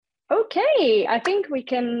Okay, I think we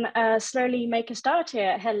can slowly make a start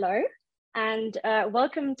here. Hello, and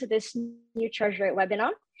welcome to this new Treasury webinar.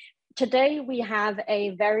 Today we have a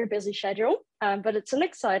very busy schedule, but it's an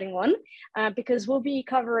exciting one because we'll be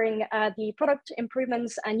covering the product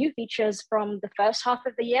improvements and new features from the first half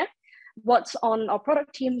of the year, what's on our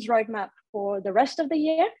product team's roadmap for the rest of the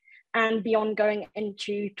year, and beyond going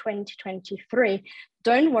into 2023.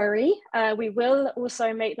 Don't worry, we will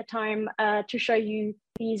also make the time to show you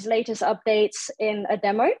these latest updates in a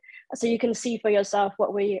demo, so you can see for yourself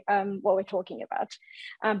what we're talking about.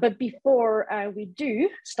 But before we do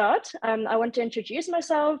start, I want to introduce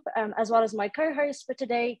myself as well as my co-hosts for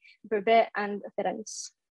today, Bube and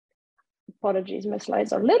Ferenc. Apologies, my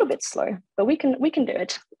slides are a little bit slow, but we can do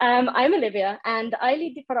it. I'm Olivia, and I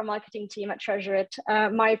lead the product marketing team at Treasurit.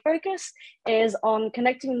 My focus is on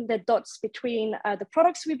connecting the dots between the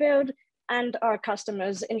products we build and our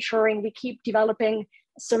customers, ensuring we keep developing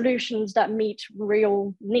solutions that meet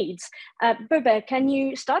real needs. Bube, can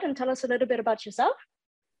you start and tell us a little bit about yourself?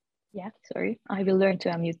 Yeah, sorry, I will learn to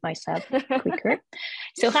unmute myself quicker.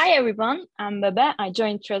 So hi everyone, I'm Bebe. I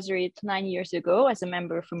joined Treasurit 9 years ago as a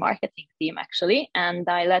member of a marketing team actually, and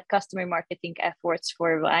I led customer marketing efforts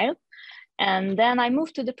for a while. And then I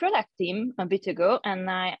moved to the product team a bit ago, and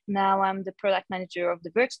now I'm the product manager of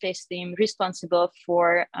the workspace team, responsible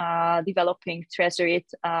for developing Treasurit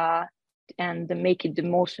and make it the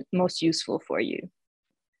most useful for you.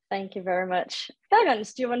 Thank you very much.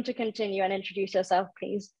 Ferenc, do you want to continue and introduce yourself,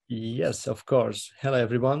 please? Yes, of course. Hello,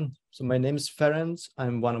 everyone. So my name is Ferenc.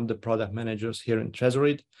 I'm one of the product managers here in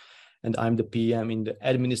Treasurit, and I'm the PM in the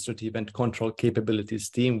administrative and control capabilities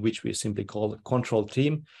team, which we simply call the control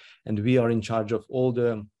team. And we are in charge of all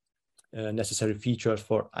the necessary features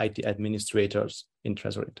for IT administrators in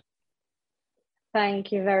Treasurit.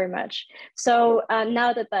 Thank you very much. So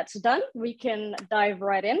now that that's done, we can dive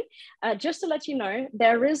right in. Just to let you know,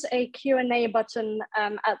 there is a Q&A button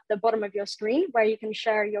at the bottom of your screen where you can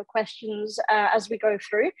share your questions as we go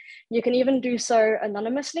through. You can even do so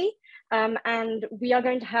anonymously. And we are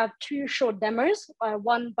going to have two short demos,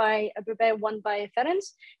 one by Bube, one by Ferenc,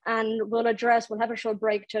 and we'll have a short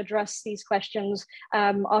break to address these questions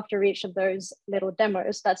after each of those little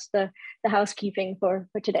demos. That's the housekeeping for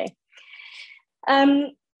today.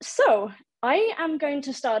 So I am going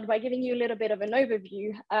to start by giving you a little bit of an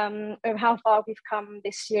overview of how far we've come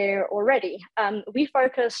this year already. We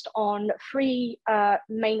focused on three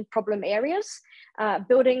main problem areas: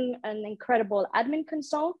 building an incredible admin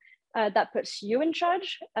console that puts you in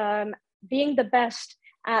charge, being the best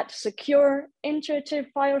at secure, intuitive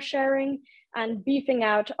file sharing, and beefing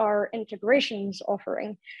out our integrations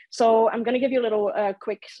offering. So I'm going to give you a little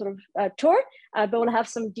quick sort of tour, but we'll have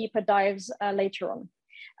some deeper dives later on.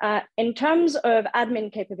 In terms of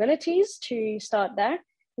admin capabilities, to start there,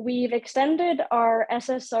 we've extended our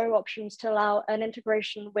SSO options to allow an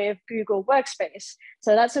integration with Google Workspace.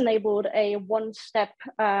 So that's enabled a one-step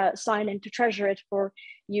sign into Treasurit for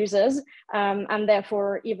users, and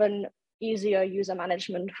therefore even easier user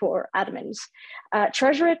management for admins.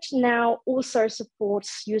 Treasurit now also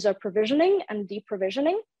supports user provisioning and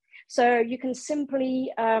deprovisioning. So you can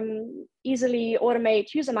simply easily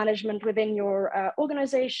automate user management within your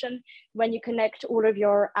organization when you connect all of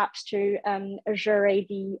your apps to Azure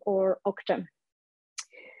AD or Okta.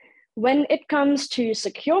 When it comes to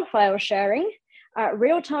secure file sharing,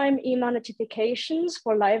 real-time email notifications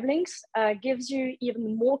for live links gives you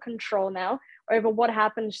even more control now over what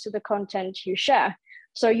happens to the content you share.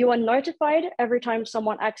 So you are notified every time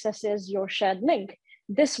someone accesses your shared link.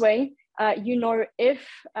 This way, you know if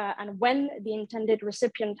and when the intended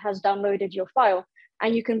recipient has downloaded your file,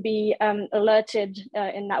 and you can be alerted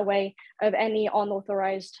in that way of any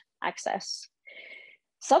unauthorized access.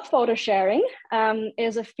 Subfolder sharing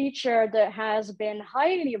is a feature that has been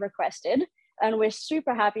highly requested, and we're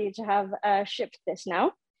super happy to have shipped this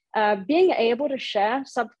now. Being able to share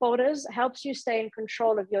subfolders helps you stay in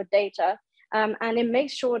control of your data, and it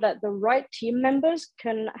makes sure that the right team members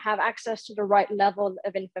can have access to the right level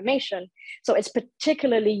of information. So it's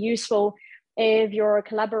particularly useful if you're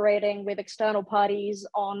collaborating with external parties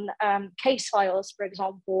on case files, for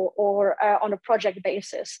example, or on a project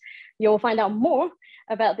basis. You'll find out more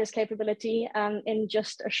about this capability in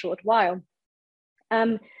just a short while.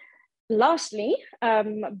 Lastly,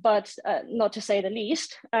 but not to say the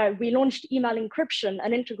least, we launched email encryption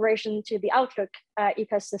and integration to the Outlook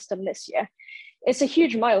ecosystem this year. It's a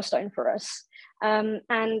huge milestone for us.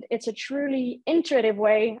 And it's a truly intuitive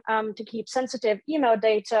way to keep sensitive email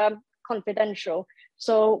data confidential.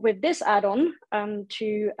 So with this add-on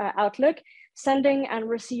to Outlook, sending and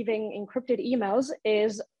receiving encrypted emails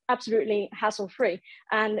is absolutely hassle-free,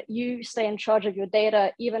 and you stay in charge of your data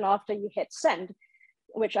even after you hit send,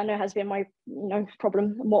 which I know has been my problem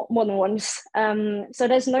more than once. So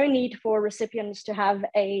there's no need for recipients to have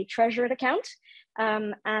a Tresorit account,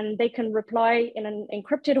 and they can reply in an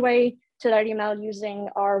encrypted way to their email using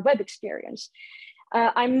our web experience.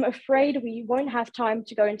 I'm afraid we won't have time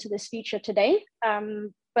to go into this feature today,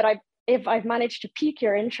 but if I've managed to pique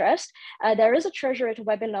your interest, there is a Tresorit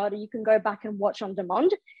webinar that you can go back and watch on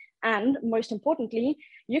demand. And most importantly,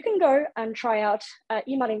 you can go and try out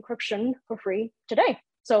email encryption for free today.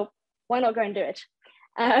 So why not go and do it?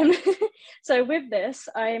 So with this,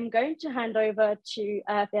 I am going to hand over to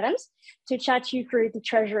Ferenc to chat you through the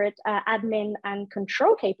Tresorit admin and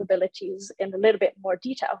control capabilities in a little bit more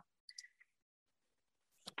detail.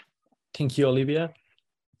 Thank you, Olivia.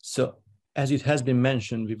 So as it has been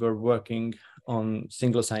mentioned, we were working on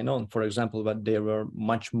single sign-on, for example, but there were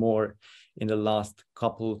much more in the last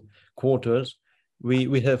couple quarters. We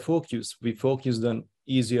focused on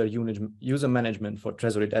easier user management for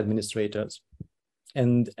Tresorit administrators.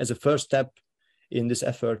 And as a first step in this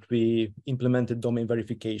effort, we implemented domain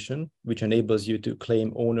verification, which enables you to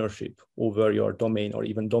claim ownership over your domain or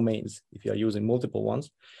even domains if you are using multiple ones.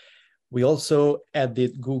 We also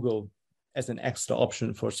added Google as an extra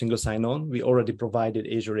option for single sign-on. We already provided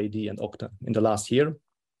Azure AD and Okta in the last year.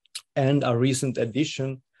 And our recent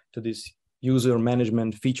addition to this user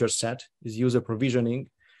management feature set is user provisioning,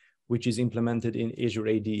 which is implemented in Azure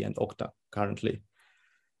AD and Okta currently.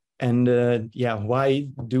 And why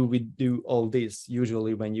do we do all this?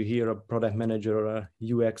 Usually when you hear a product manager or a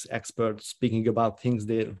UX expert speaking about things,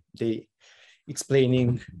 they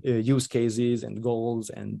explaining use cases and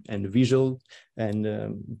goals and visual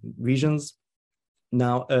and visions.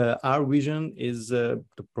 Now, our vision is to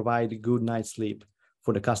provide a good night's sleep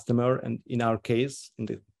for the customer. And in our case, in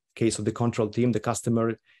the case of the control team, the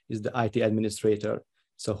customer is the IT administrator.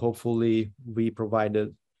 So hopefully we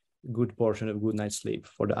provided a good portion of good night's sleep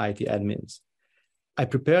for the IT admins. I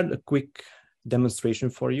prepared a quick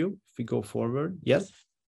demonstration for you. If we go forward, yes.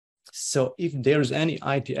 So if there's any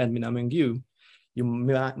IT admin among you, you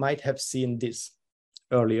might have seen this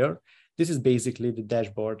earlier. This is basically the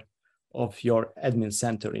dashboard of your admin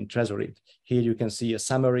center in Tresorit. Here you can see a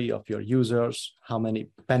summary of your users, how many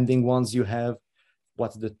pending ones you have,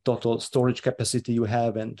 what's the total storage capacity you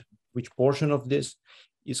have, and which portion of this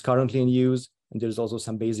is currently in use. And there's also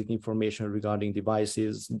some basic information regarding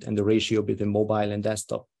devices and the ratio between mobile and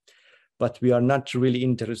desktop. But we are not really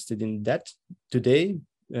interested in that today.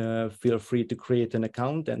 Feel free to create an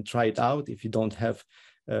account and try it out if you don't have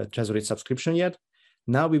a Tresorit subscription yet.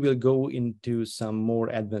 Now we will go into some more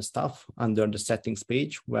advanced stuff under the settings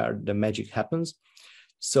page where the magic happens.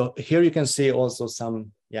 So here you can see also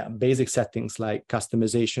some basic settings like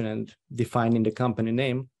customization and defining the company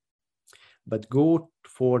name. But go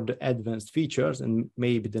for the advanced features, and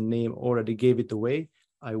maybe the name already gave it away.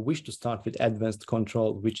 I wish to start with advanced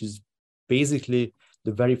control, which is basically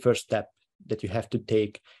the very first step that you have to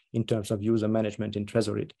take in terms of user management in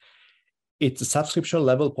Tresorit. It's a subscription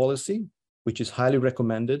level policy, which is highly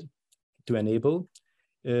recommended to enable.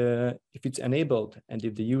 If it's enabled and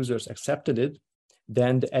if the users accepted it,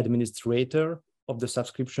 then the administrator of the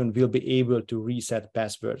subscription will be able to reset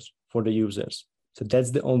passwords for the users. So that's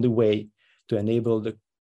the only way to enable the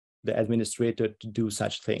administrator to do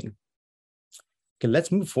such thing. Okay,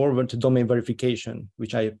 let's move forward to domain verification,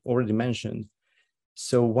 which I already mentioned.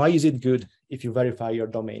 So why is it good if you verify your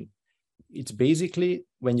domain? It's basically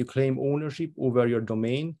when you claim ownership over your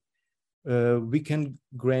domain, we can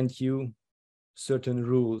grant you certain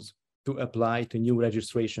rules to apply to new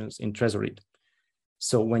registrations in Tresorit.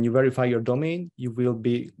 So when you verify your domain, you will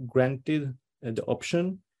be granted the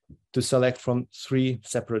option to select from 3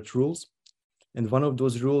 separate rules. And one of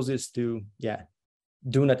those rules is to,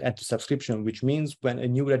 do not add to subscription, which means when a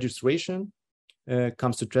new registration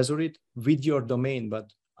comes to Tresorit with your domain, but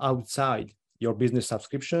outside your business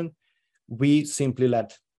subscription, we simply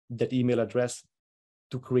let that email address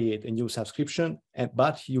to create a new subscription,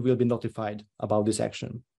 but you will be notified about this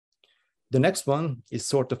action. The next one is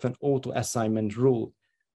sort of an auto assignment rule.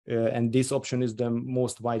 And this option is the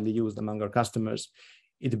most widely used among our customers.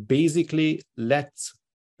 It basically lets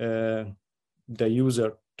the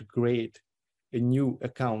user to create a new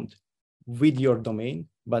account with your domain,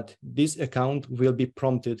 but this account will be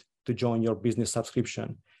prompted to join your business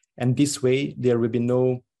subscription. And this way, there will be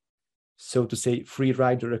no, so to say, free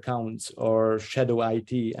rider accounts or shadow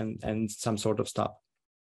IT and some sort of stuff.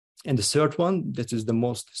 And the third one, that is the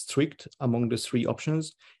most strict among the 3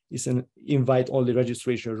 options, is an invite-only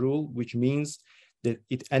registration rule, which means that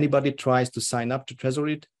if anybody tries to sign up to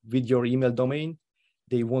Tresorit with your email domain,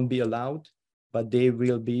 they won't be allowed, but they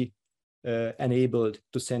will be enabled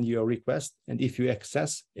to send you a request. And if you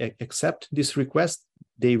accept this request,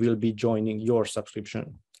 they will be joining your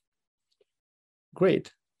subscription.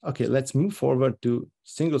 Great. Okay, let's move forward to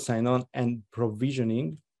single sign-on and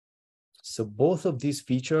provisioning. So both of these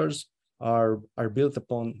features are built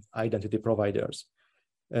upon identity providers.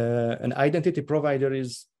 An identity provider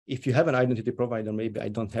is, if you have an identity provider, maybe I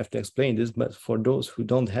don't have to explain this, but for those who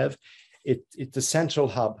don't have, it's a central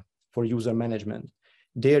hub for user management.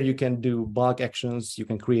 There you can do bulk actions, you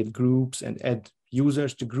can create groups and add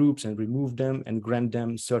users to groups and remove them and grant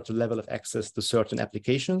them certain level of access to certain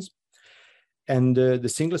applications. And the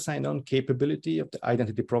single sign-on capability of the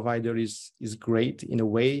identity provider is great in a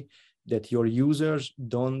way that your users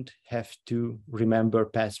don't have to remember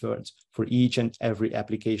passwords for each and every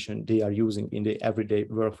application they are using in the everyday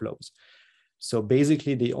workflows. So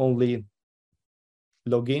basically, they only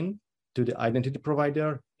log in to the identity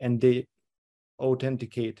provider and they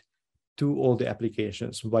authenticate to all the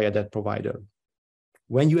applications via that provider.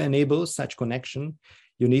 When you enable such connection,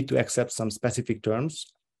 you need to accept some specific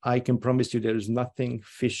terms. I can promise you there is nothing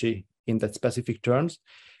fishy in that specific terms.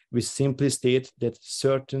 We simply state that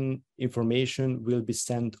certain information will be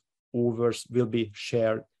sent over, will be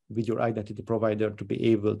shared with your identity provider to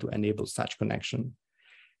be able to enable such connection.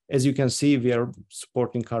 As you can see, we are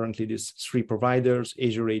supporting currently these 3 providers,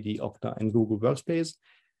 Azure AD, Okta, and Google Workspace.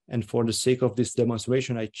 And for the sake of this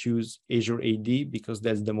demonstration, I choose Azure AD because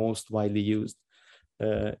that's the most widely used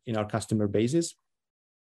in our customer bases.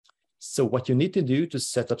 So what you need to do to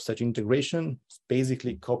set up such integration is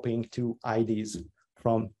basically copying 2 IDs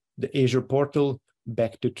from the Azure portal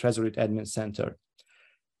back to Tresorit Admin Center.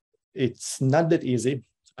 It's not that easy,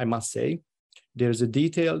 I must say. There's a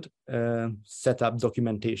detailed setup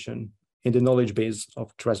documentation in the knowledge base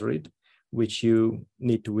of Tresorit, which you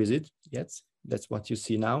need to visit. Yes, that's what you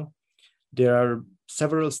see now. There are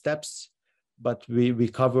several steps, but we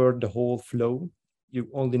cover the whole flow. You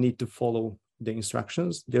only need to follow the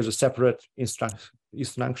instructions. There's a separate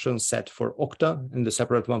instruction set for Okta and a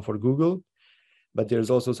separate one for Google. But there's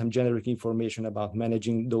also some generic information about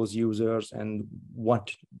managing those users and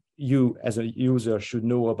what you as a user should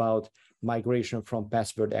know about migration from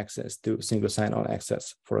password access to single sign-on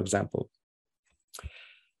access, for example.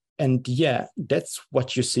 And yeah, that's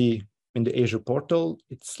what you see in the Azure portal.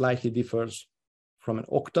 It slightly differs from an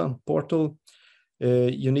Okta portal.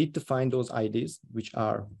 You need to find those IDs which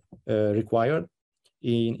are required.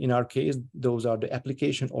 In our case, those are the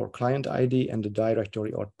application or client ID and the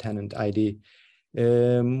directory or tenant ID.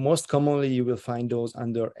 Most commonly, you will find those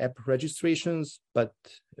under app registrations, but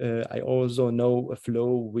I also know a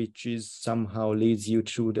flow which is somehow leads you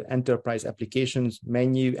through the enterprise applications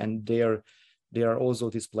menu, and there are also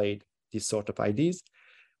displayed these sort of IDs.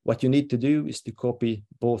 What you need to do is to copy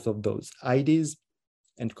both of those IDs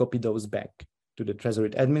and copy those back to the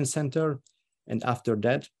Tresorit Admin Center. And after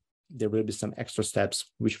that, there will be some extra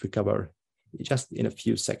steps which we cover just in a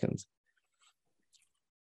few seconds.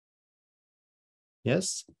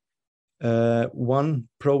 Yes. One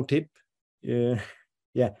pro tip,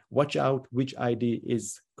 watch out which ID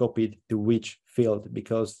is copied to which field,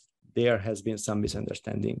 because there has been some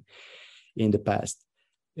misunderstanding in the past.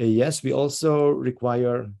 Yes, we also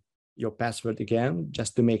require your password again,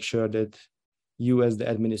 just to make sure that you as the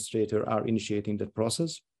administrator are initiating that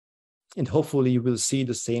process. And hopefully you will see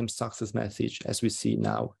the same success message as we see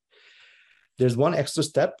now. There's one extra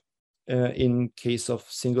step in case of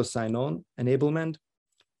single sign-on enablement.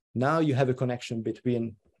 Now you have a connection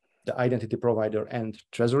between the identity provider and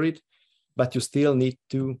Tresorit, but you still need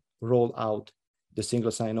to roll out the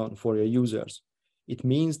single sign-on for your users. It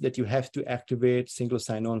means that you have to activate single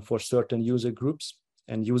sign-on for certain user groups,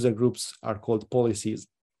 and user groups are called policies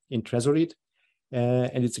in Tresorit.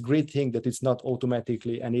 And it's a great thing that it's not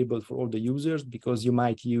automatically enabled for all the users, because you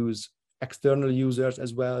might use external users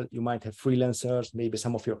as well. You might have freelancers, maybe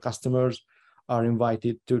some of your customers are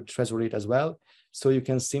invited to Tresorit as well. So you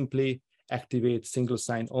can simply activate single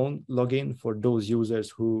sign-on login for those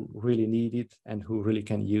users who really need it and who really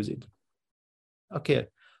can use it. Okay,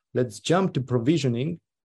 let's jump to provisioning.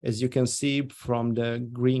 As you can see from the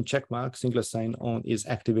green checkmark, single sign-on is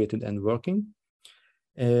activated and working.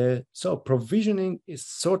 So provisioning is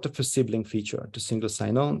sort of a sibling feature to single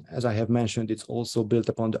sign-on. As I have mentioned, it's also built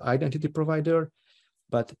upon the identity provider,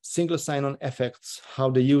 but single sign-on affects how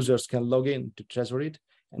the users can log in to Tresorit,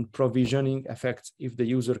 and provisioning affects if the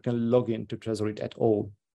user can log in to Tresorit at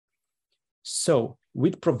all. So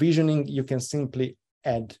with provisioning, you can simply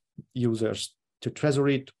add users to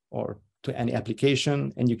Tresorit or to any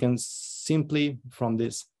application, and you can simply from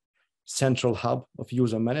this central hub of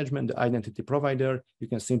user management, the identity provider, you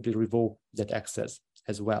can simply revoke that access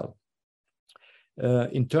as well.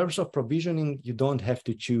 In terms of provisioning, you don't have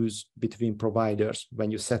to choose between providers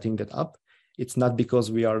when you're setting that up. It's not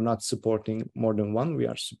because we are not supporting more than one, we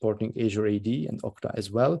are supporting Azure AD and Okta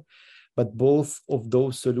as well. But both of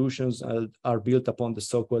those solutions are built upon the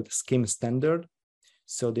so-called SCIM standard.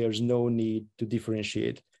 So there's no need to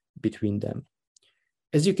differentiate between them.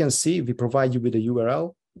 As you can see, we provide you with a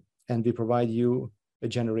URL and we provide you a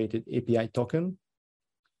generated API token.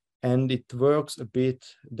 And it works a bit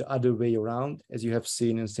the other way around, as you have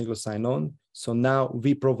seen in single sign-on. So now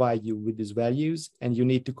we provide you with these values, and you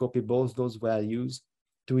need to copy both those values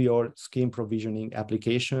to your SCIM provisioning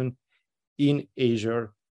application in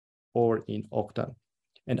Azure or in Okta.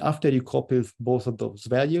 And after you copy both of those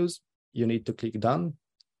values, you need to click done.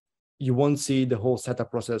 You won't see the whole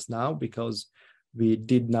setup process now because we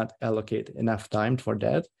did not allocate enough time for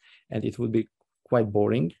that, and it would be quite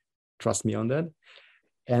boring, trust me on that.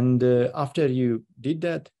 And after you did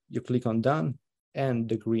that, you click on done and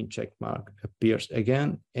the green check mark appears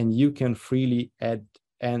again, and you can freely add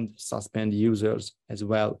and suspend users as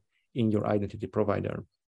well in your identity provider.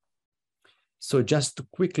 So just to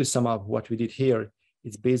quickly sum up what we did here,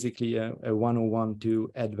 it's basically a 101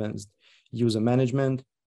 to advanced user management.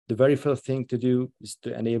 The very first thing to do is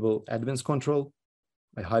to enable advanced control.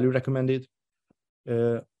 I highly recommend it.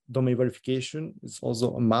 Domain verification is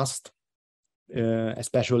also a must.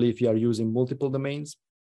 Especially if you are using multiple domains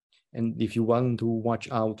and if you want to watch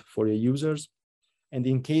out for your users. And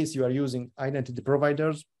in case you are using identity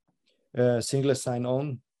providers, single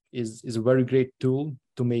sign-on is a very great tool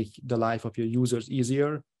to make the life of your users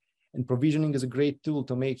easier. And provisioning is a great tool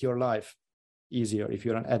to make your life easier if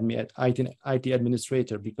you're an IT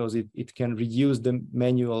administrator, because it can reduce the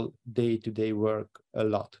manual day-to-day work a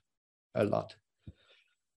lot.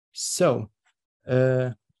 So,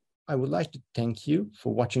 I would like to thank you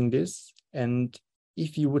for watching this. And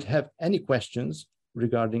if you would have any questions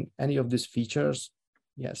regarding any of these features,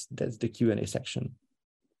 yes, that's the Q&A section.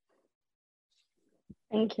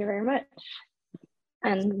 Thank you very much.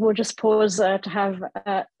 And we'll just pause to have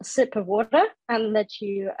a sip of water and let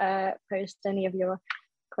you post any of your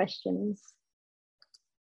questions.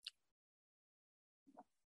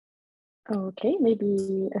 Okay,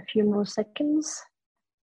 maybe a few more seconds.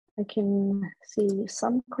 I can see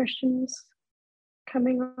some questions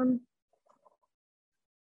coming on.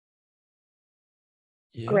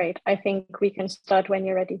 Yeah. Great. I think we can start when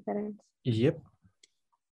you're ready, Ferenc. Yep.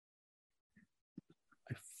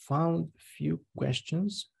 I found a few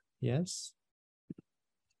questions. Yes.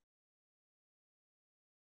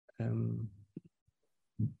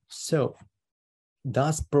 So,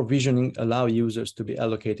 does provisioning allow users to be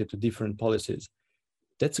allocated to different policies?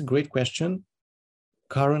 That's a great question.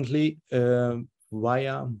 Currently,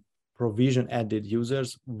 via provision added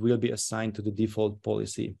users will be assigned to the default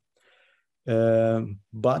policy.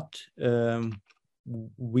 But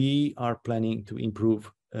we are planning to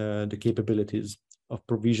improve the capabilities of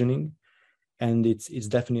provisioning, and it's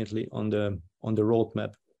definitely on the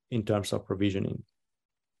roadmap in terms of provisioning.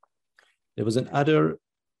 There was another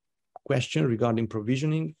question regarding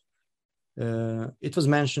provisioning. It was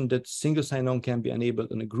mentioned that single sign-on can be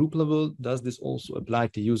enabled on a group level. Does this also apply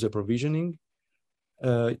to user provisioning?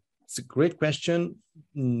 It's a great question.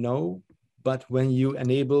 No, but when you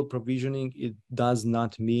enable provisioning, it does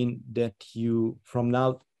not mean that you, from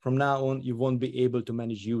now on, you won't be able to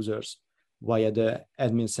manage users via the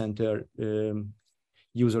admin center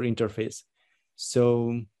user interface.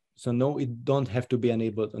 So no, it don't have to be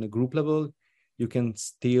enabled on a group level. You can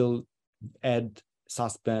still add,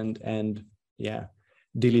 suspend, and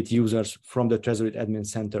delete users from the Tresorit admin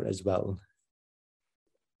center as well.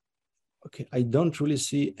 Okay, I don't really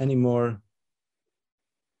see any more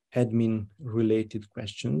admin related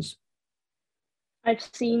questions. I've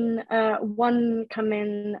seen one come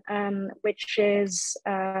in, which is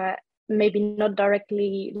maybe not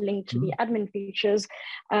directly linked to the admin features,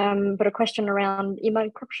 but a question around email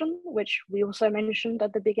encryption, which we also mentioned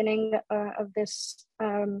at the beginning of this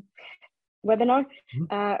webinar,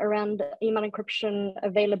 around email encryption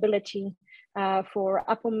availability for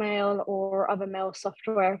Apple Mail or other mail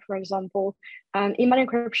software, for example. Email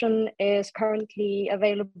encryption is currently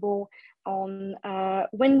available on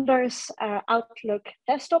Windows Outlook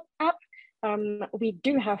desktop app. We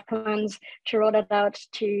do have plans to roll it out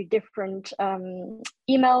to different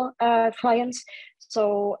email clients.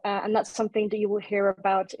 So, and that's something that you will hear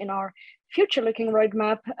about in our future looking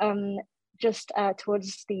roadmap. just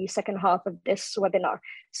towards the second half of this webinar.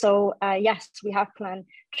 So yes, we have planned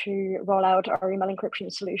to roll out our email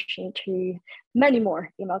encryption solution to many more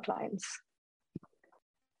email clients.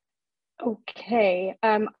 Okay,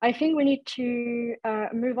 I think we need to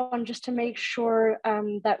move on just to make sure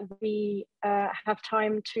that we have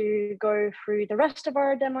time to go through the rest of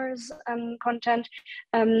our demos and content.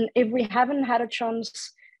 If we haven't had a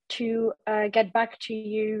chance to get back to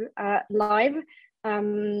you live,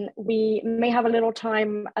 we may have a little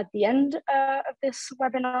time at the end of this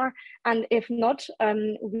webinar, and if not,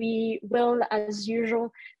 we will, as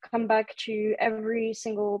usual, come back to every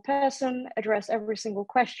single person, address every single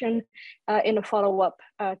question in a follow-up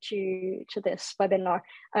to this webinar.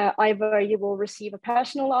 Either you will receive a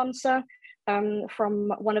personal answer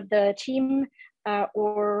from one of the team,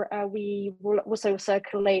 or we will also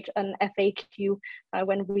circulate an FAQ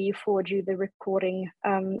when we forward you the recording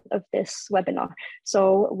of this webinar.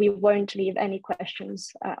 So we won't leave any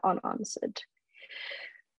questions unanswered.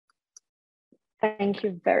 Thank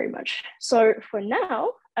you very much. So for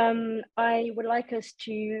now, I would like us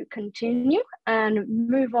to continue and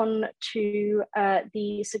move on to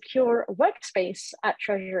the secure workspace at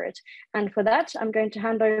TreasureIt. And for that, I'm going to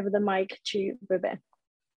hand over the mic to Bube.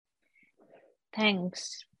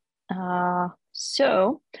 Thanks. Today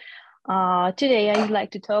I'd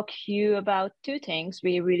like to talk to you about two things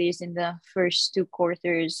we released in the first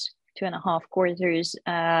 2.5 quarters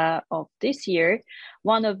of this year.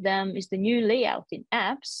 One of them is the new layout in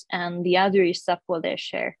apps, and the other is subfolder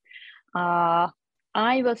share.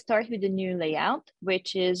 I will start with the new layout,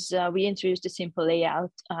 which is we introduced a simple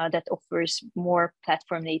layout that offers more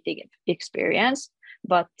platform native experience.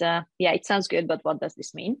 But yeah, it sounds good, but what does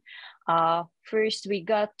this mean? First, we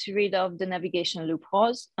got rid of the navigation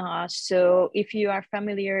loopholes. So if you are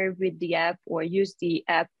familiar with the app or use the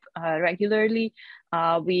app regularly,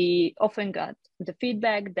 we often got the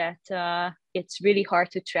feedback that it's really hard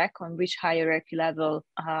to track on which hierarchy level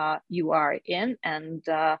you are in, and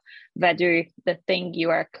whether the thing you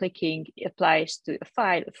are clicking applies to a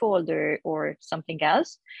file, a folder, or something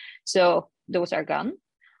else. So those are gone.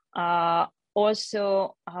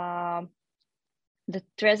 Also, the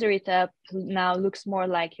TreasureIt app now looks more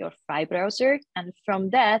like your file browser. And from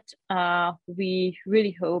that, we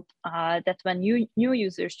really hope that when new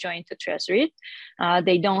users join to TreasureIt,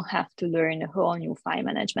 they don't have to learn a whole new file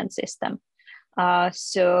management system.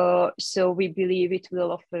 So we believe it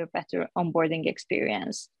will offer a better onboarding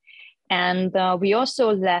experience. And we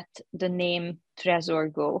also let the name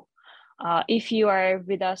Trezor go. If you are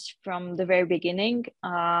with us from the very beginning,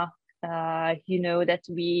 you know that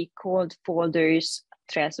we called folders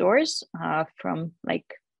Trezors from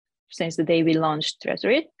since the day we launched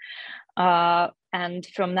TreasureIt. And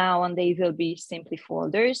from now on, they will be simply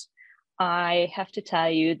folders. I have to tell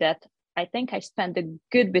you that I think I spent a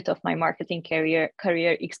good bit of my marketing career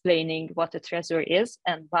explaining what a Trezor is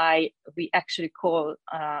and why we actually call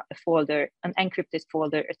a folder, an encrypted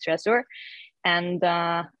folder, a Trezor. And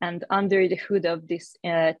under the hood of this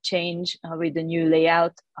change with the new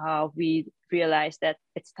layout, we realized that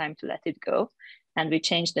it's time to let it go, and we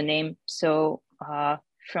changed the name. So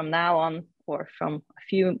from now on, or from a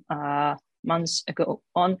few months ago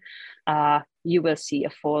on, you will see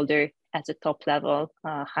a folder as a top level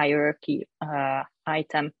hierarchy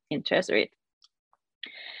item in TreasureIt.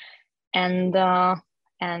 And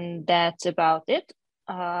that's about it.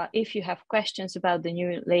 If you have questions about the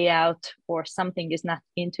new layout or something is not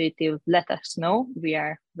intuitive, let us know. We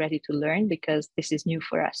are ready to learn because this is new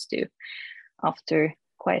for us too, after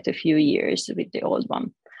quite a few years with the old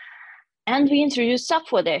one. And we introduced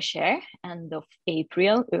subfolder share end of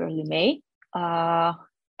April, early May.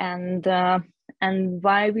 And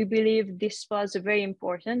why we believe this was a very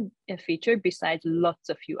important feature, besides lots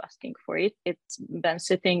of you asking for it. It's been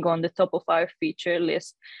sitting on the top of our feature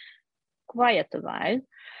list quite a while.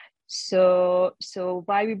 So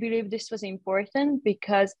why we believe this was important?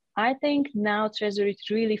 Because I think now TreasureIt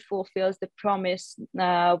really fulfills the promise,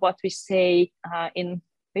 what we say in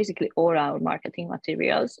basically all our marketing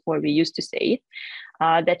materials, or we used to say it,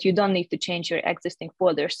 that you don't need to change your existing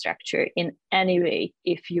folder structure in any way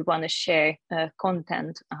if you want to share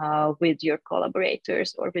content with your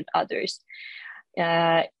collaborators or with others.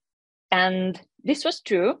 And this was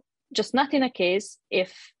true, just not in a case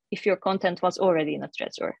if your content was already in a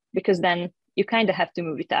Trezor, because then you kind of have to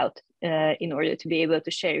move it out in order to be able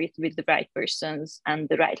to share it with the right persons and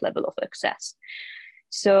the right level of access.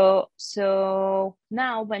 So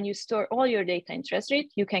now when you store all your data in TreasureIt,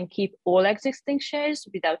 you can keep all existing shares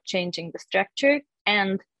without changing the structure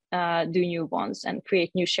and do new ones and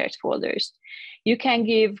create new shared folders. You can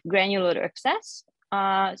give granular access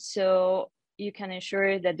So you can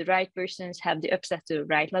ensure that the right persons have the access to the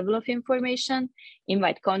right level of information,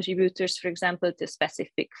 invite contributors, for example, to a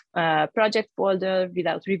specific project folder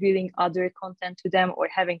without revealing other content to them or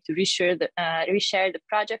having to reshare the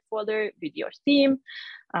project folder with your team,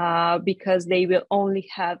 because they will only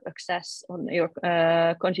have access on your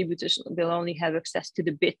contributors will only have access to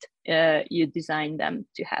the bit you designed them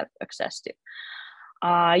to have access to.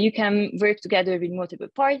 You can work together with multiple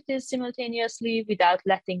parties simultaneously without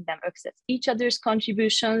letting them access each other's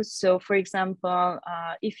contributions. So for example,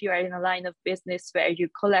 if you are in a line of business where you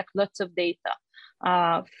collect lots of data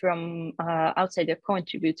from outside your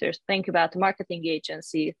contributors, think about a marketing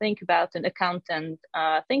agency, think about an accountant,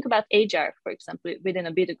 think about HR, for example, within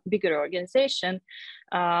a bigger organization,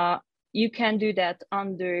 you can do that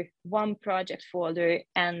under one project folder,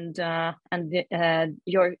 and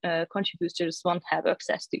your contributors won't have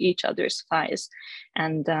access to each other's files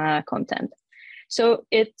and content. So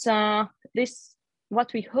it's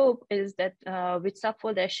what we hope is that with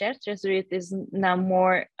subfolder share, Trezorit is now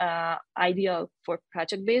more ideal for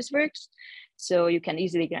project-based works. So you can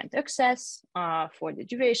easily grant access for the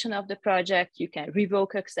duration of the project. You can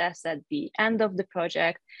revoke access at the end of the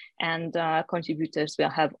project, and contributors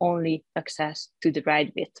will have only access to the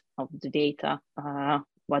right bit of the data,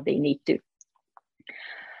 what they need to.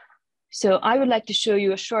 So I would like to show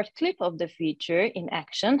you a short clip of the feature in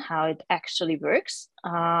action, how it actually works.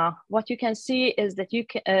 What you can see is that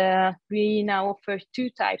we now offer two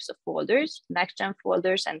types of folders, next-gen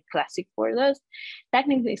folders and classic folders.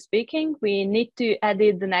 Technically speaking, we need to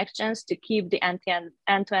edit the next-gens to keep the end-to-end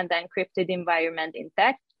encrypted environment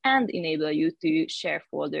intact and enable you to share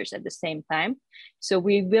folders at the same time. So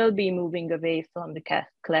we will be moving away from the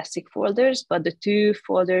classic folders, but the two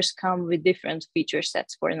folders come with different feature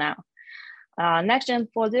sets for now. Next-gen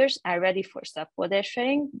folders are ready for subfolder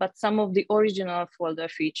sharing, but some of the original folder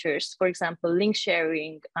features, for example, link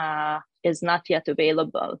sharing, is not yet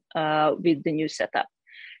available with the new setup.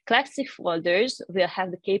 Classic folders will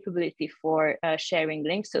have the capability for sharing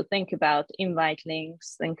links. So think about invite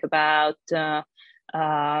links, think about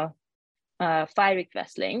file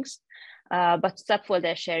request links, but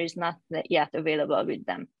subfolder share is not yet available with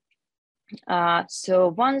them. So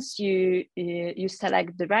once you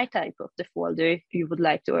select the right type of the folder you would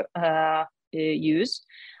like to use,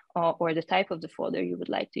 or the type of the folder you would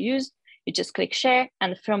like to use, you just click share,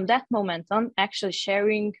 and from that moment on, actually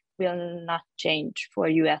sharing will not change for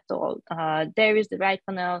you at all. There is the right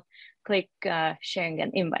panel, click sharing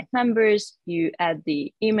and invite members, you add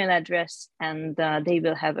the email address, and they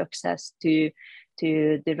will have access to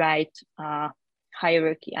the right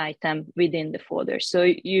hierarchy item within the folder. So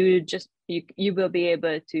you will be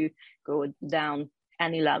able to go down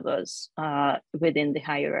any levels within the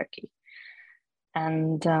hierarchy.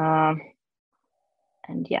 And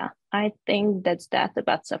yeah, I think that's that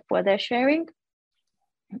about subfolder sharing.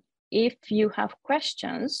 If you have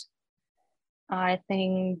questions, I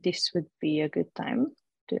think this would be a good time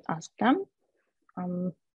to ask them.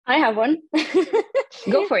 I have one.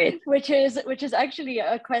 Go for it. Which is actually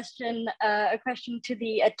a question to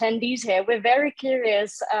the attendees here. We're very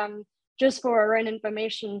curious, just for our own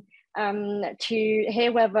information, to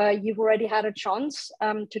hear whether you've already had a chance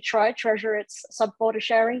to try Trezorit's subfolder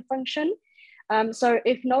sharing function. So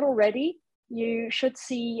if not already, you should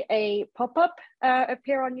see a pop-up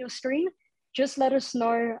appear on your screen. Just let us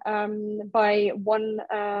know by one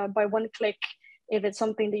click if it's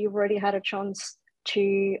something that you've already had a chance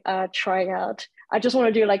to try out. I just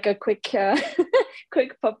want to do like a quick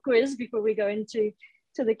quick pop quiz before we go into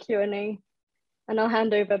the Q&A, and I'll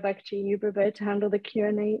hand over back to you, Bobo, to handle the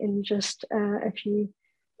Q&A in just a few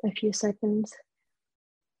seconds.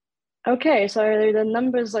 Okay, so the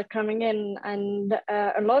numbers are coming in, and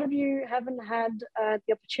a lot of you haven't had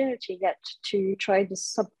the opportunity yet to try the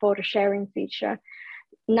subfolder sharing feature.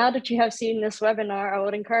 Now that you have seen this webinar, I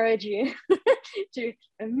would encourage you to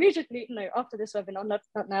immediately, no, after this webinar, not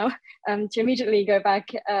now, to immediately go back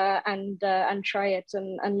and try it,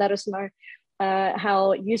 and let us know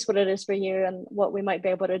how useful it is for you and what we might be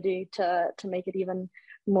able to do to make it even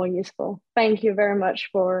more useful. Thank you very much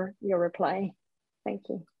for your reply. Thank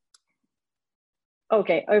you.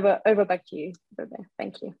 Okay, over back to you, Bobo.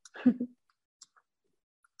 Thank you.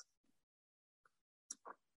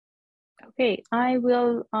 Okay, I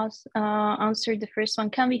will answer the first one.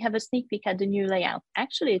 Can we have a sneak peek at the new layout?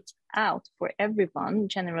 Actually, it's out for everyone,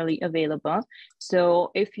 generally available.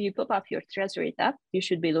 So if you pop up your Trezorit app, you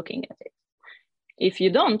should be looking at it. If you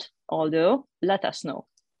don't, although, let us know,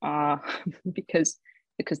 because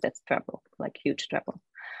that's trouble, like huge trouble.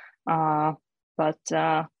 So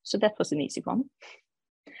that was an easy one.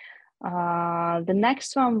 The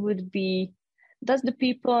next one would be, does the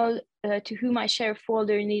people to whom I share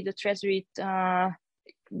folder need a Tresorit?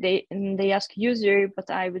 They ask user, but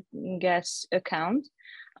I would guess account.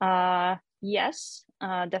 Yes,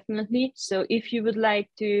 definitely. So if you would like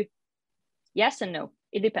to, yes and no,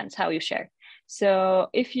 it depends how you share. So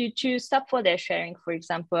if you choose subfolder sharing, for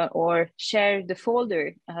example, or share the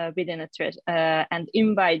folder within a and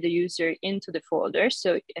invite the user into the folder,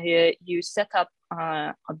 so you set up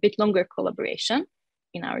a bit longer collaboration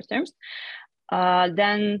in our terms,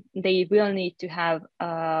 then they will need to have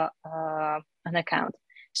an account.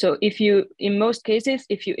 So if you, in most cases,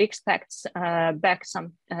 if you expect back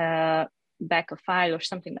a file or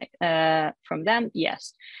something like from them,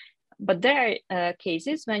 yes. But there are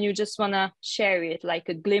cases when you just want to share it like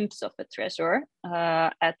a glimpse of a Trezor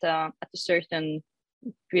at a certain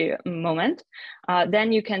moment,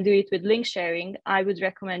 then you can do it with link sharing. I would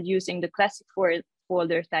recommend using the classic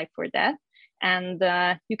folder type for that. And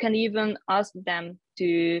you can even ask them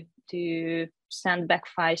to send back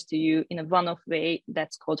files to you in a one-off way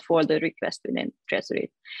that's called folder request within Tresorit.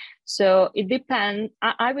 So it depends.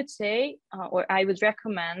 I would say, or I would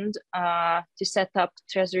recommend to set up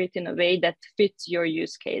Tresorit in a way that fits your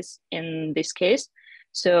use case in this case.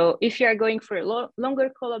 So if you are going for a longer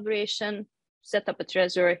collaboration, set up a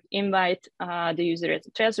Trezor, invite the user as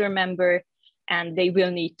a Trezor member, and they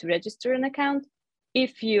will need to register an account.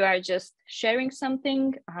 If you are just sharing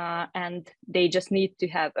something and they just need to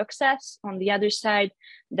have access on the other side,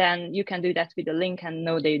 then you can do that with a link and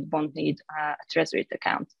no, they won't need a Tresorit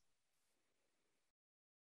account.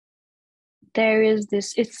 There is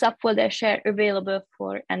this, is subfolder share available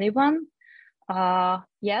for anyone?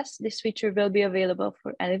 Yes, this feature will be available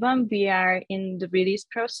for anyone. We are in the release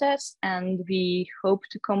process and we hope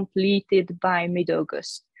to complete it by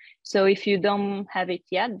mid-August. So if you don't have it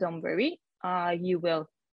yet, don't worry. You will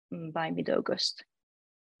by mid-August.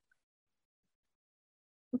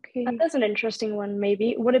 Okay. That's an interesting one,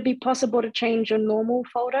 maybe. Would it be possible to change a normal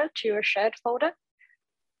folder to a shared folder?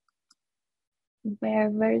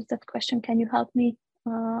 Where is that question? Can you help me?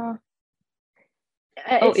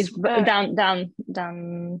 It's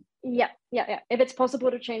down. Yeah. If it's possible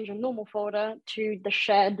to change a normal folder to the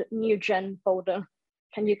shared new gen folder,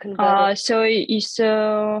 can you convert it?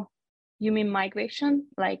 So you mean migration,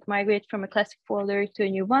 like migrate from a classic folder to a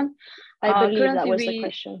new one? I believe that was the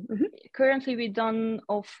question. Mm-hmm. Currently, we don't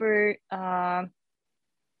offer.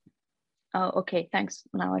 Oh, okay, thanks.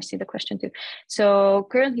 Now I see the question too. So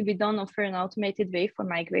currently, we don't offer an automated way for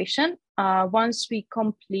migration. Once we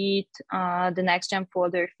complete the next-gen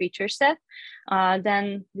folder feature set,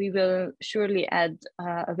 then we will surely add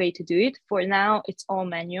a way to do it. For now, it's all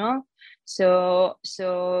manual. So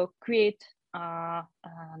create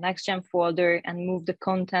next-gen folder and move the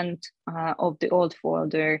content of the old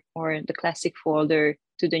folder or the classic folder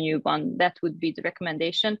to the new one. That would be the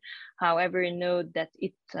recommendation. However, note that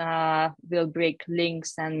it will break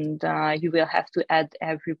links and you will have to add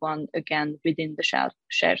everyone again within the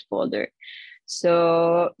shared folder.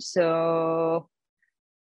 So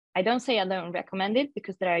I don't say I don't recommend it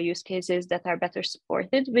because there are use cases that are better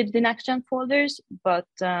supported with the next-gen folders, but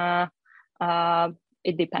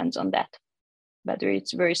it depends on that, whether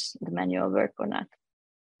it's worth the manual work or not.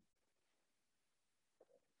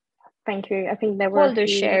 Thank you. I think there were folder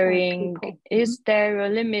sharing. Is there a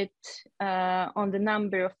limit on the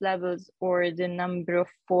number of levels or the number of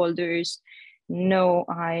folders? No,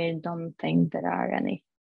 I don't think there are any.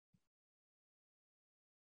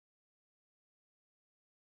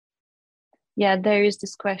 Yeah, there is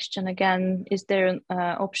this question again. Is there an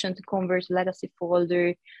option to convert a legacy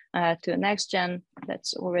folder to a next gen?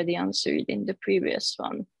 That's already answered in the previous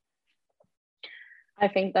one. I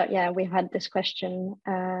think that, yeah, we had this question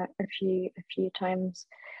a few times.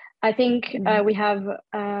 I think we have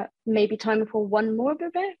maybe time for one more,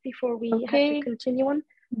 Bebe, before we have to continue on.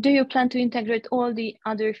 Do you plan to integrate all the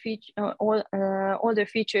other features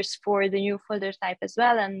for the new folder type as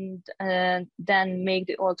well, and then make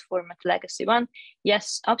the old format legacy one?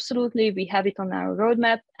 Yes, absolutely. We have it on our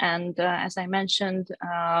roadmap, and as I mentioned,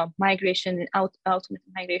 automated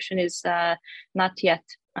migration is not yet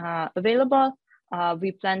available.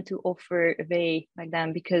 We plan to offer a way like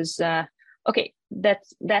that because okay,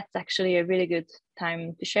 that's actually a really good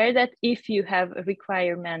time to share that. If you have a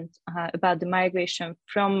requirement about the migration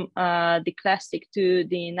from the classic to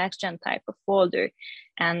the next gen type of folder,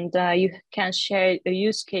 and you can share a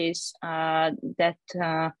use case that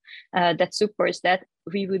supports that,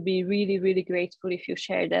 we would be really, really grateful if you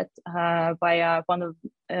share that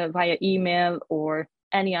via email or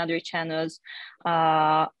any other channels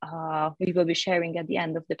we will be sharing at the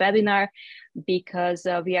end of the webinar, because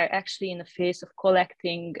we are actually in the phase of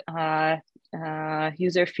collecting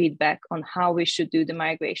user feedback on how we should do the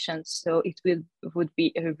migration. So it would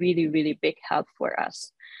be a really, really big help for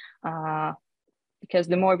us, because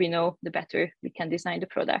the more we know, the better we can design the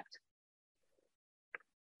product.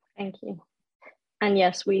 Thank you. And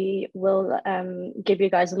yes, we will give you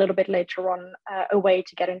guys a little bit later on a way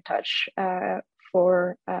to get in touch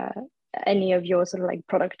for any of your sort of like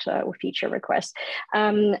product or feature requests.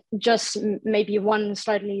 Just maybe one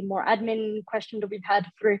slightly more admin question that we've had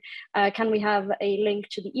through, can we have a link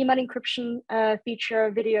to the email encryption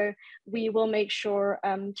feature video? We will make sure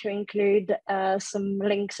to include some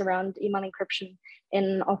links around email encryption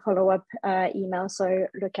in our follow-up email, so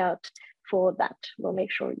look out for that. We'll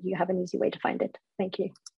make sure you have an easy way to find it. Thank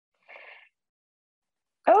you.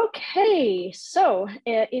 Okay, so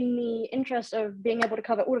in the interest of being able to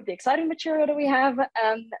cover all of the exciting material that we have,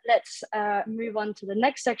 let's move on to the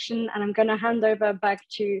next section, and I'm going to hand over back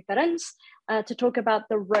to Ferenc to talk about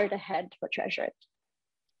the road ahead for Trezorit.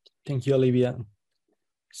 Thank you, Olivia.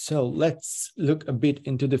 So let's look a bit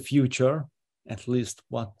into the future, at least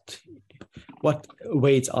what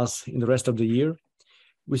awaits us in the rest of the year.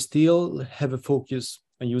 We still have a focus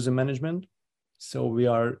on user management. So we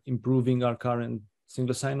are improving our current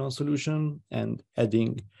single sign-on solution and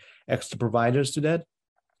adding extra providers to that.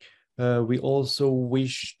 We also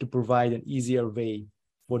wish to provide an easier way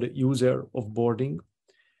for the user offboarding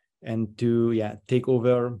and to take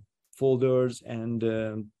over folders and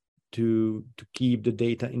to keep the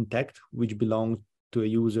data intact, which belong to a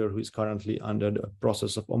user who is currently under the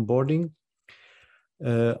process of onboarding.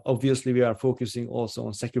 Obviously, we are focusing also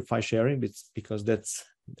on secure file sharing because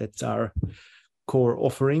that's our core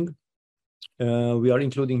offering. We are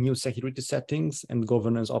including new security settings and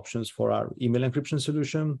governance options for our email encryption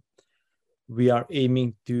solution. We are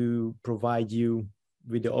aiming to provide you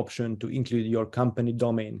with the option to include your company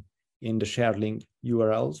domain in the shared link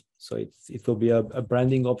URLs. So it will be a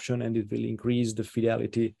branding option, and it will increase the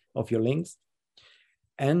fidelity of your links.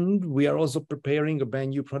 And we are also preparing a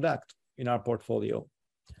brand new product in our portfolio.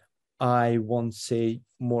 I won't say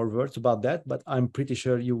more words about that, but I'm pretty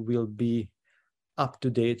sure you will be up to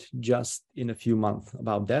date just in a few months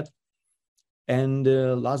about that. And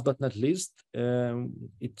last but not least,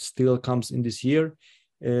 it still comes in this year,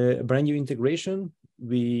 a brand new integration.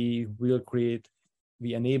 We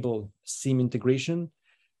enable SIEM integration.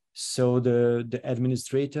 So the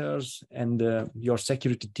administrators and your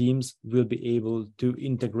security teams will be able to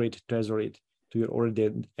integrate Trezorit to your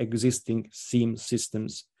already existing SIEM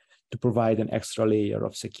systems to provide an extra layer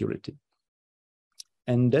of security.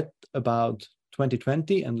 And that about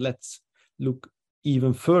 2020, and let's look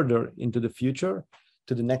even further into the future,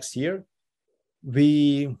 to the next year.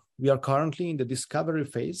 We are currently in the discovery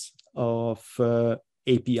phase of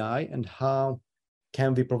API and how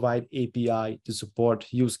can we provide API to support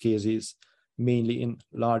use cases, mainly in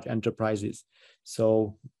large enterprises.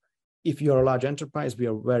 So if you're a large enterprise,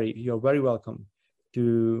 you're very welcome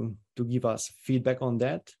to give us feedback on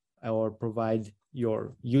that or provide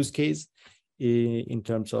your use case in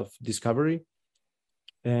terms of discovery.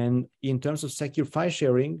 And in terms of secure file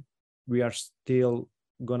sharing, we are still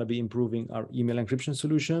going to be improving our email encryption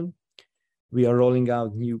solution. We are rolling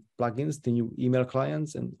out new plugins to new email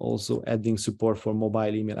clients and also adding support for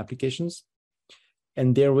mobile email applications.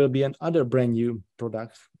 And there will be another brand new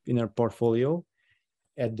product in our portfolio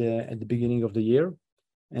at the beginning of the year.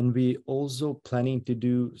 And we also planning to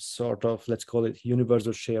do sort of, let's call it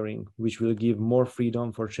universal sharing, which will give more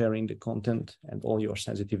freedom for sharing the content and all your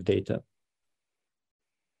sensitive data.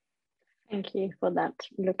 Thank you for that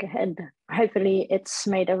look ahead. Hopefully it's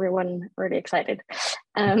made everyone really excited.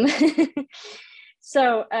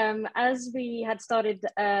 So as we had started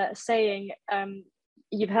saying,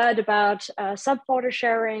 you've heard about subfolder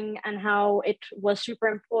sharing and how it was super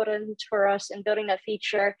important for us in building that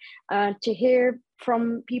feature, to hear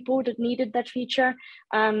from people that needed that feature.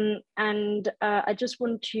 And I just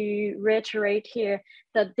want to reiterate here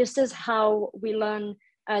that this is how we learn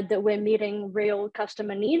that we're meeting real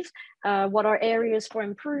customer needs, what our areas for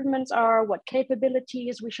improvements are, what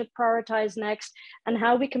capabilities we should prioritize next, and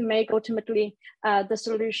how we can make ultimately the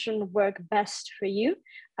solution work best for you.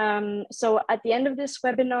 So at the end of this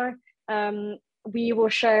webinar, we will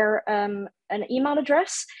share an email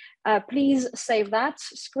address. Please save that,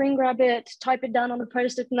 screen grab it, type it down on a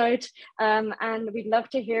post-it note, and we'd love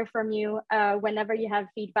to hear from you whenever you have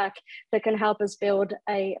feedback that can help us build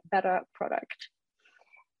a better product.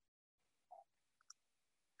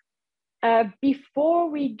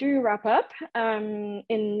 Before we do wrap up, in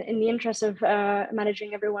the interest of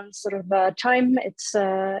managing everyone's sort of time,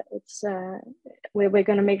 we're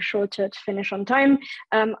going to make sure to finish on time.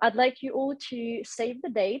 I'd like you all to save the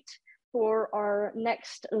date for our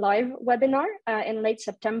next live webinar in late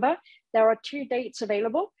September. There are 2 dates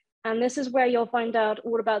available, and this is where you'll find out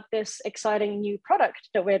all about this exciting new product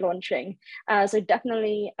that we're launching. So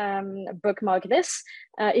definitely bookmark this.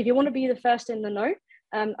 If you want to be the first in the know,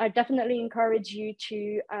 I definitely encourage you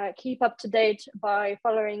to keep up to date by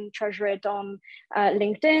following TreasureIt on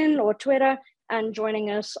LinkedIn or Twitter, and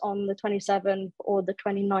joining us on the 27th or the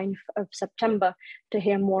 29th of September to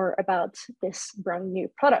hear more about this brand new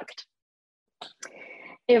product.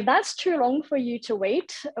 If that's too long for you to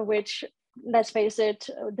wait, which, let's face it,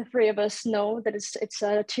 the 3 of us know that it's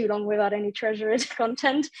too long without any TreasureIt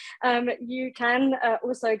content, you can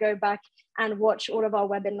also go back and watch all of our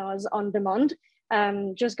webinars on demand.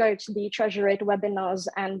 Just go to the TreasureIt webinars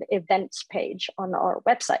and events page on our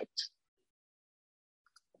website.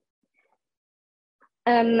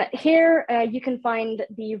 Here you can find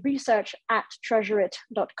the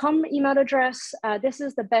research@treasurit.com email address. This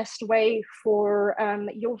is the best way for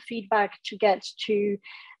your feedback to get to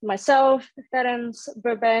myself, Ferenc,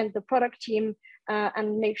 Böbe, the product team,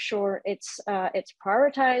 and make sure it's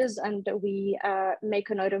prioritized and we make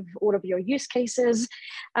a note of all of your use cases.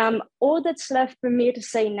 All that's left for me to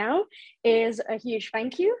say now is a huge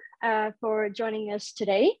thank you for joining us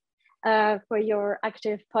today, for your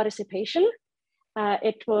active participation.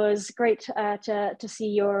 It was great to see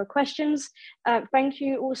your questions. Thank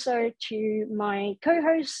you also to my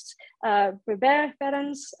co-hosts, Böbe,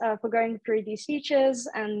 Ferenc, for going through these features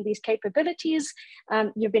and these capabilities.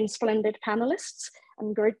 You've been splendid panelists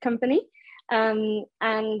and great company.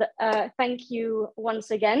 And thank you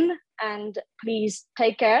once again. And please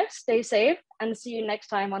take care, stay safe, and see you next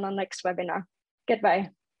time on our next webinar.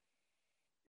 Goodbye.